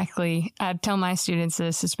 Exactly. I'd tell my students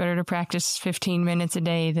this. It's better to practice 15 minutes a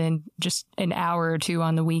day than just an hour or two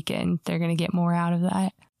on the weekend. They're going to get more out of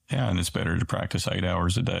that. Yeah, and it's better to practice 8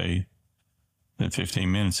 hours a day than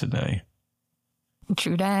 15 minutes a day.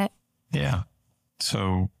 True that. Yeah.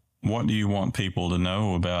 So what do you want people to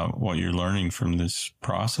know about what you're learning from this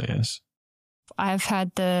process? I've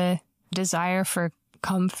had the desire for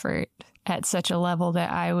comfort at such a level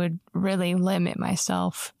that I would really limit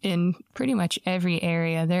myself in pretty much every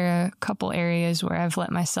area. There are a couple areas where I've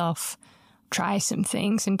let myself try some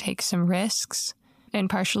things and take some risks. And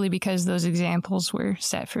partially because those examples were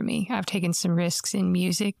set for me. I've taken some risks in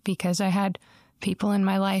music because I had people in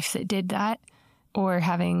my life that did that, or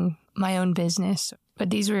having my own business. But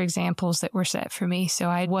these were examples that were set for me. So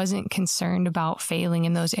I wasn't concerned about failing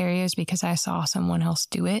in those areas because I saw someone else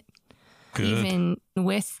do it. Good. Even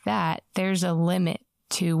with that, there's a limit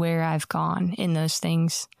to where I've gone in those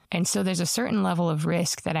things. And so there's a certain level of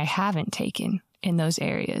risk that I haven't taken in those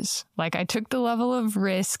areas. Like I took the level of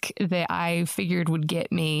risk that I figured would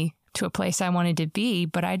get me to a place I wanted to be,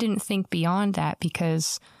 but I didn't think beyond that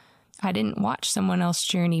because I didn't watch someone else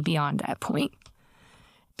journey beyond that point.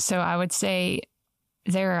 So I would say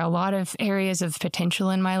there are a lot of areas of potential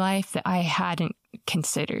in my life that I hadn't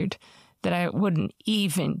considered, that I wouldn't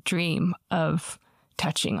even dream of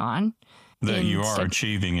touching on. That you are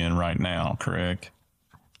achieving in right now, correct?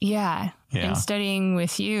 Yeah. In studying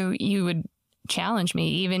with you, you would challenge me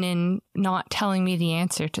even in not telling me the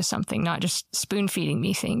answer to something, not just spoon feeding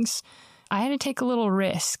me things. I had to take a little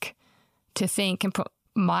risk to think and put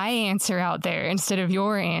my answer out there instead of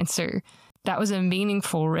your answer. That was a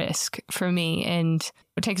meaningful risk for me, and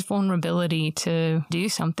it takes vulnerability to do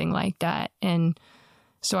something like that. And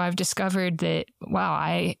so I've discovered that, wow,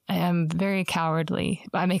 I am very cowardly.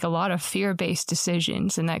 I make a lot of fear-based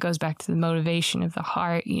decisions, and that goes back to the motivation of the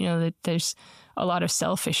heart, that there's a lot of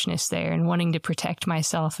selfishness there and wanting to protect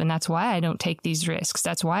myself. And that's why I don't take these risks.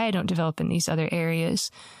 That's why I don't develop in these other areas.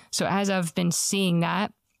 So as I've been seeing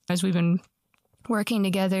that, as we've been working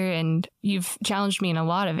together, and you've challenged me in a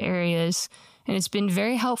lot of areas, and it's been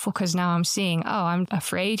very helpful because now I'm seeing, oh, I'm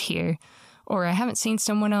afraid here, or I haven't seen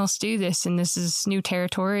someone else do this, and this is new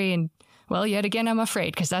territory. And well, yet again, I'm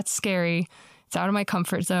afraid because that's scary. It's out of my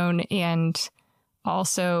comfort zone. And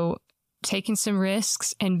also taking some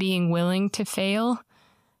risks and being willing to fail.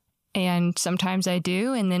 And sometimes I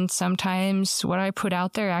do. And then sometimes what I put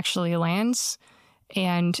out there actually lands.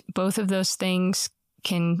 And both of those things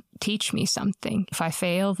can teach me something. If I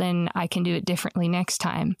fail, then I can do it differently next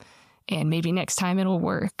time. And maybe next time it'll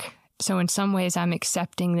work. So in some ways, I'm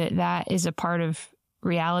accepting that that is a part of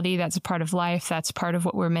reality. That's a part of life. That's part of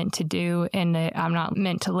what we're meant to do. And that I'm not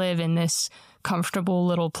meant to live in this comfortable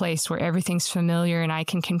little place where everything's familiar and I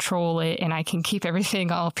can control it and I can keep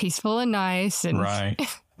everything all peaceful and nice. And right.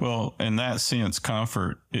 Well, in that sense,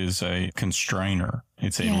 comfort is a constrainer.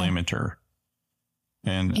 It's a limiter.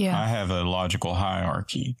 And I have a logical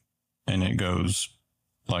hierarchy, and it goes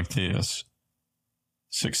like this.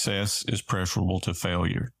 Success is preferable to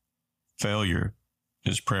failure. Failure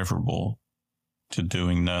is preferable to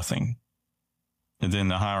doing nothing. And then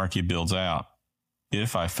the hierarchy builds out.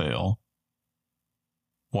 If I fail,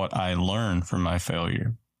 what I learn from my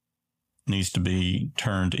failure needs to be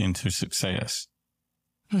turned into success.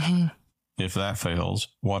 Mm-hmm. If that fails,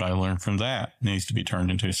 what I learn from that needs to be turned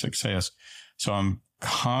into success. So I'm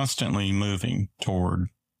constantly moving toward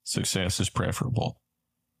success is preferable.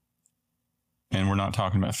 And we're not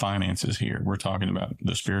talking about finances here. We're talking about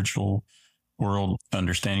the spiritual world,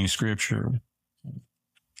 understanding scripture.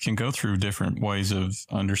 Can go through different ways of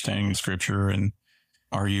understanding scripture. And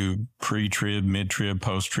are you pre-trib, mid-trib,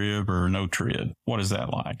 post-trib, or no trib? What is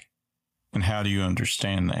that like? And how do you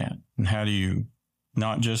understand that? And how do you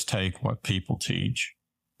not just take what people teach,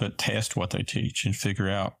 but test what they teach and figure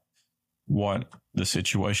out what the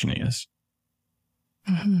situation is?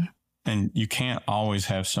 Mm-hmm. And you can't always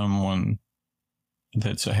have someone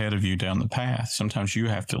that's ahead of you down the path. Sometimes you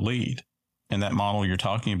have to lead. And that model you're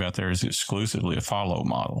talking about there is exclusively a follow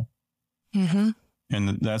model. Mm-hmm.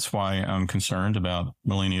 And that's why I'm concerned about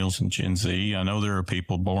millennials and Gen Z. I know there are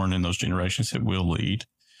people born in those generations that will lead,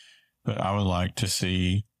 but I would like to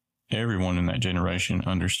see everyone in that generation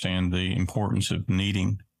understand the importance of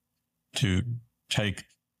needing to take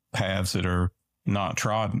paths that are not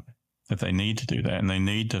trodden, that they need to do that and they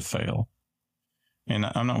need to fail. And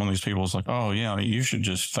I'm not one of these people who's like, oh, yeah, you should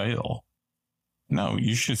just fail. No,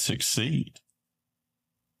 you should succeed.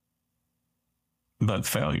 But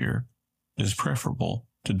failure is preferable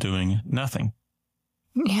to doing nothing.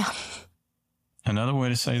 Yeah. Another way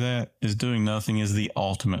to say that is doing nothing is the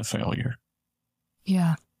ultimate failure.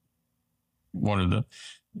 Yeah. One of the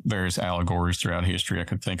various allegories throughout history, I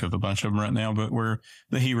could think of a bunch of them right now, but where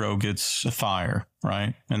the hero gets a fire,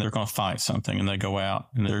 right? And they're going to fight something, and they go out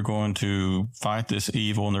and they're going to fight this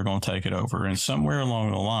evil and they're going to take it over. And somewhere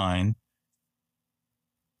along the line,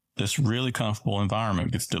 this really comfortable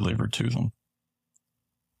environment gets delivered to them.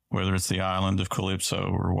 Whether it's the island of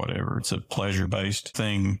Calypso or whatever, it's a pleasure-based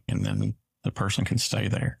thing, and then the person can stay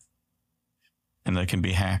there and they can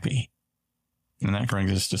be happy. And that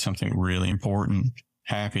brings us to something really important.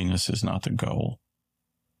 Happiness is not the goal.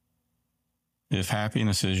 If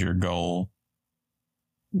happiness is your goal,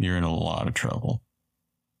 you're in a lot of trouble.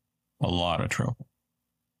 A lot of trouble.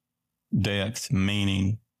 depth,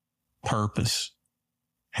 meaning, purpose.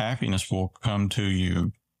 Happiness will come to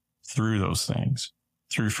you through those things,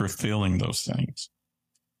 through fulfilling those things.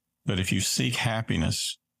 But if you seek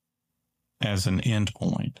happiness as an end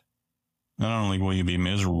point, not only will you be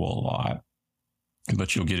miserable a lot,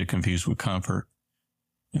 but you'll get it confused with comfort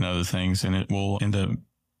and other things, and it will end up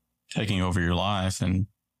taking over your life. And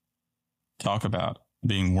talk about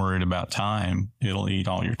being worried about time. It'll eat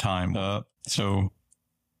all your time up. So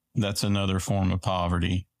that's another form of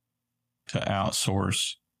poverty, to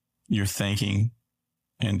outsource your thinking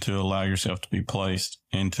and to allow yourself to be placed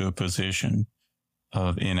into a position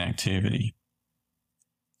of inactivity.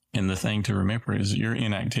 And the thing to remember is your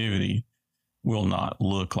inactivity will not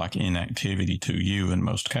look like inactivity to you in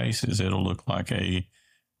most cases. It'll look like a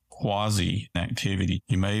quasi activity.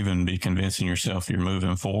 You may even be convincing yourself you're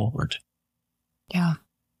moving forward. Yeah.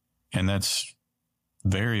 And that's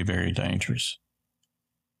very, very dangerous.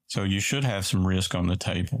 So you should have some risk on the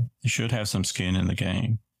table. You should have some skin in the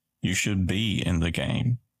game. You should be in the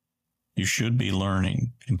game. You should be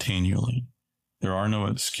learning continually. There are no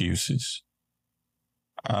excuses.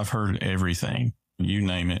 I've heard everything, you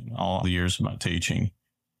name it, all the years of my teaching.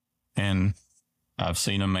 And I've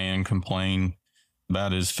seen a man complain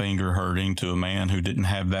about his finger hurting to a man who didn't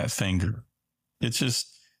have that finger. It's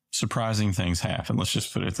just surprising things happen. Let's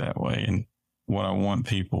just put it that way. And what I want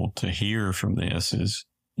people to hear from this is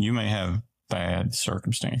you may have bad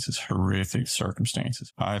circumstances, horrific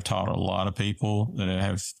circumstances. I've taught a lot of people that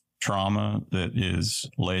have trauma that is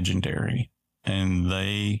legendary, and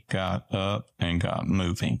they got up and got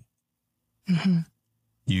moving. Mm-hmm.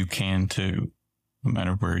 You can too, no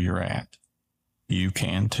matter where you're at. You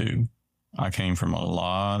can too. I came from a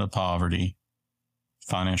lot of poverty,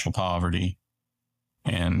 financial poverty,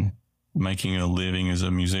 and making a living as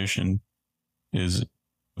a musician is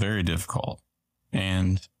very difficult.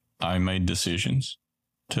 And I made decisions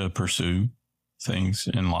to pursue things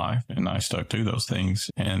in life, and I stuck to those things.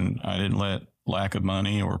 And I didn't let lack of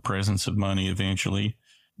money or presence of money eventually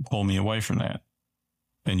pull me away from that.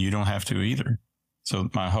 And you don't have to either. So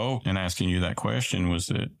my hope in asking you that question was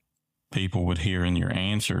that people would hear in your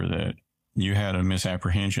answer that you had a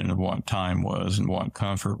misapprehension of what time was and what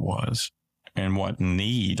comfort was and what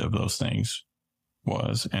need of those things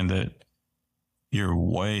was, and that you're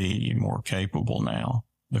way more capable now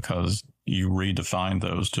because you redefine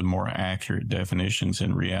those to more accurate definitions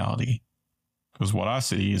in reality. Because what I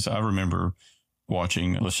see is, I remember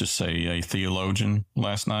watching, let's just say, a theologian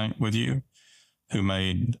last night with you who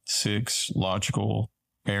made 6 logical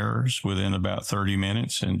errors within about 30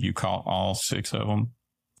 minutes, and you caught all 6 of them.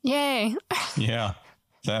 Yay. Yeah,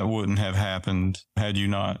 that wouldn't have happened had you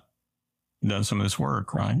not done some of this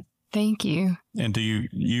work, right? Thank you. And do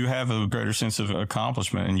you have a greater sense of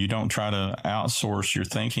accomplishment, and you don't try to outsource your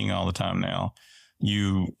thinking all the time now.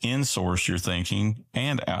 You insource your thinking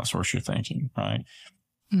and outsource your thinking, right?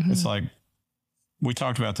 Mm-hmm. It's like, we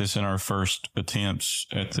talked about this in our first attempts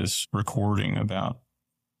at this recording about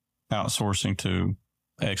outsourcing to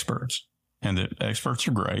experts, and that experts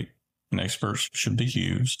are great and experts should be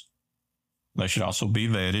used. They should also be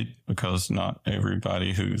vetted, because not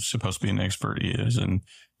everybody who's supposed to be an expert is. And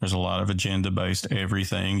there's a lot of agenda-based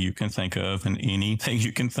everything you can think of and anything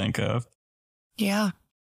you can think of. Yeah.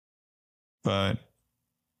 But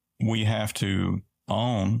we have to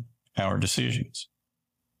own our decisions.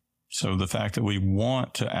 So the fact that we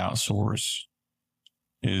want to outsource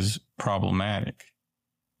is problematic.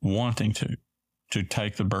 Wanting to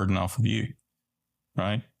take the burden off of you,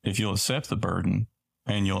 right? If you'll accept the burden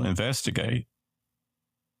and you'll investigate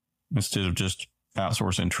instead of just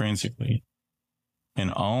outsource intrinsically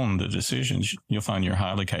and own the decisions, you'll find you're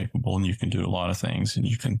highly capable and you can do a lot of things, and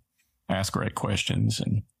you can ask great questions.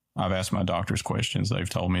 And I've asked my doctors questions they've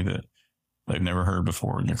told me that they've never heard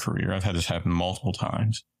before in their career. I've had this happen multiple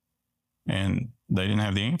times, and they didn't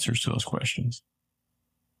have the answers to those questions.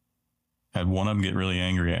 Had one of them get really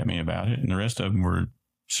angry at me about it, and the rest of them were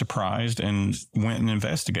surprised and went and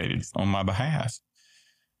investigated on my behalf.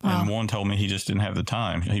 Wow. And one told me he just didn't have the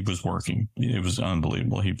time. He was working. It was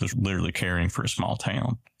unbelievable. He was literally caring for a small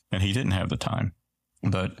town, and he didn't have the time.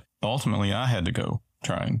 But ultimately, I had to go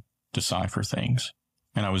try and decipher things.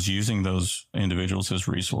 And I was using those individuals as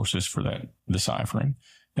resources for that deciphering,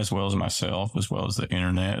 as well as myself, as well as the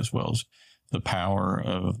internet, as well as the power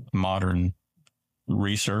of modern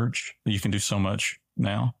research. You can do so much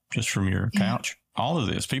now just from your couch. All of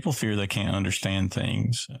this, people fear they can't understand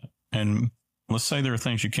things. And let's say there are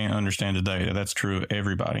things you can't understand today. That's true of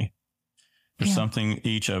everybody. There's something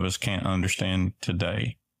each of us can't understand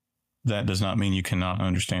today. That does not mean you cannot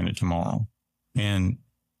understand it tomorrow. And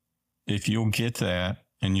if you'll get that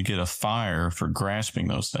and you get a fire for grasping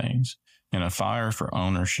those things, and a fire for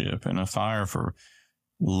ownership, and a fire for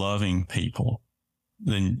loving people,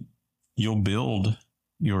 then you'll build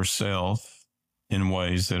yourself in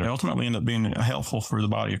ways that ultimately end up being helpful for the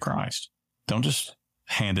body of Christ. Don't just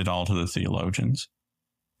hand it all to the theologians.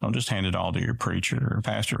 Don't just hand it all to your preacher or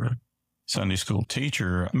pastor or Sunday school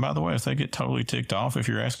teacher. And by the way, if they get totally ticked off if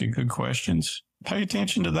you're asking good questions, pay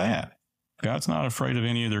attention to that. God's not afraid of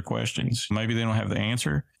any of their questions. Maybe they don't have the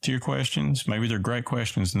answer to your questions. Maybe they're great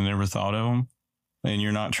questions and they never thought of them. And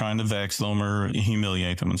you're not trying to vex them or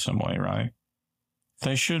humiliate them in some way, right?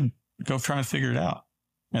 They should go try and figure it out.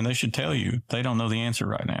 And they should tell you they don't know the answer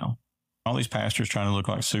right now. All these pastors trying to look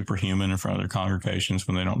like superhuman in front of their congregations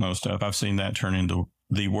when they don't know stuff. I've seen that turn into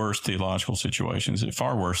the worst theological situations. It's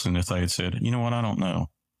far worse than if they had said, you know what, I don't know.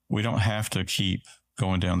 We don't have to keep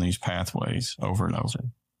going down these pathways over and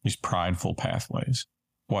over. These prideful pathways.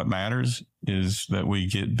 What matters is that we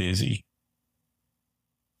get busy.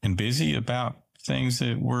 And busy about things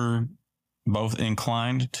that we're both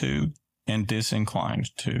inclined to and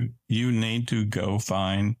disinclined to. You need to go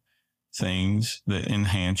find things that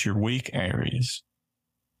enhance your weak areas,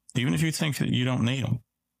 even if you think that you don't need them.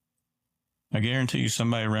 I guarantee you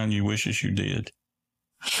somebody around you wishes you did.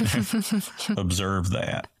 Observe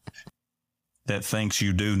that thinks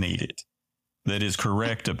you do need it. That is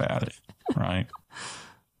correct about it, right?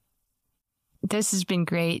 This has been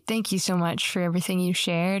great. Thank you so much for everything you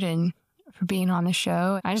shared and for being on the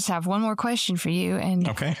show. I just have one more question for you. And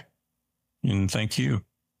okay. And thank you.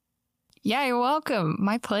 Yeah, you're welcome.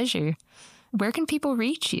 My pleasure. Where can people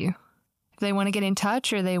reach you? If they want to get in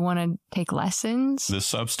touch or they want to take lessons? The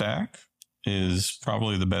Substack is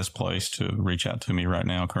probably the best place to reach out to me right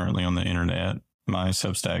now, currently on the internet. My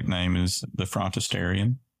Substack name is The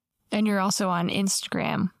Frontisterian. And you're also on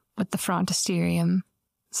Instagram with The Frontisterium.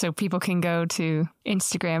 So people can go to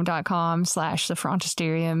Instagram.com/The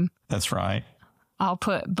Frontisterium. That's right. I'll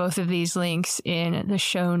put both of these links in the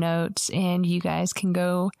show notes, and you guys can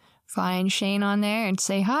go find Shane on there and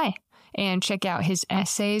say hi. And check out his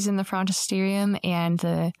essays in The Frontisterium and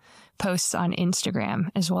the posts on Instagram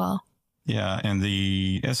as well. Yeah, and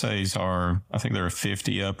the essays are, I think there are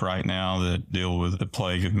 50 up right now that deal with the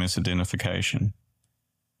plague of misidentification.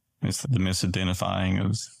 It's the misidentifying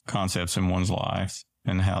of concepts in one's life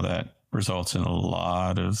and how that results in a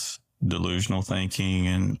lot of delusional thinking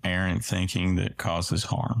and errant thinking that causes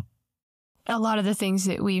harm. A lot of the things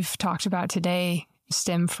that we've talked about today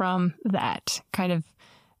stem from that kind of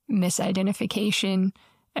misidentification.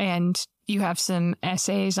 And you have some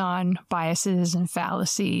essays on biases and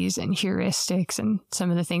fallacies and heuristics and some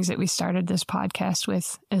of the things that we started this podcast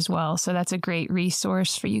with as well. So that's a great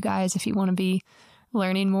resource for you guys if you want to be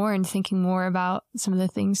learning more and thinking more about some of the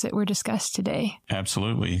things that were discussed today.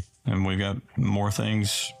 Absolutely. And we've got more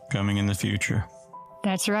things coming in the future.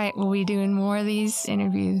 That's right. We'll be doing more of these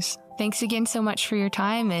interviews. Thanks again so much for your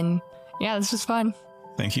time. And yeah, this was fun.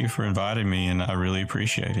 Thank you for inviting me, and I really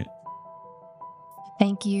appreciate it.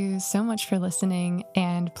 Thank you so much for listening.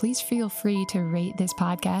 And please feel free to rate this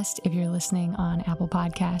podcast if you're listening on Apple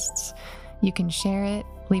Podcasts. You can share it,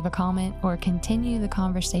 leave a comment, or continue the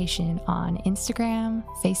conversation on Instagram,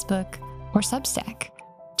 Facebook, or Substack.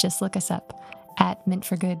 Just look us up at Meant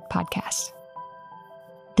for Good Podcast.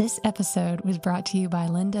 This episode was brought to you by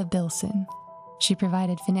Linda Bilson. She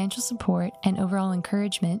provided financial support and overall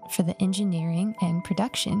encouragement for the engineering and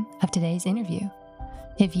production of today's interview.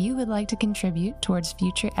 If you would like to contribute towards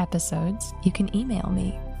future episodes, you can email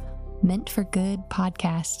me,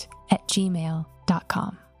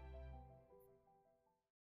 meantforgoodpodcast@gmail.com.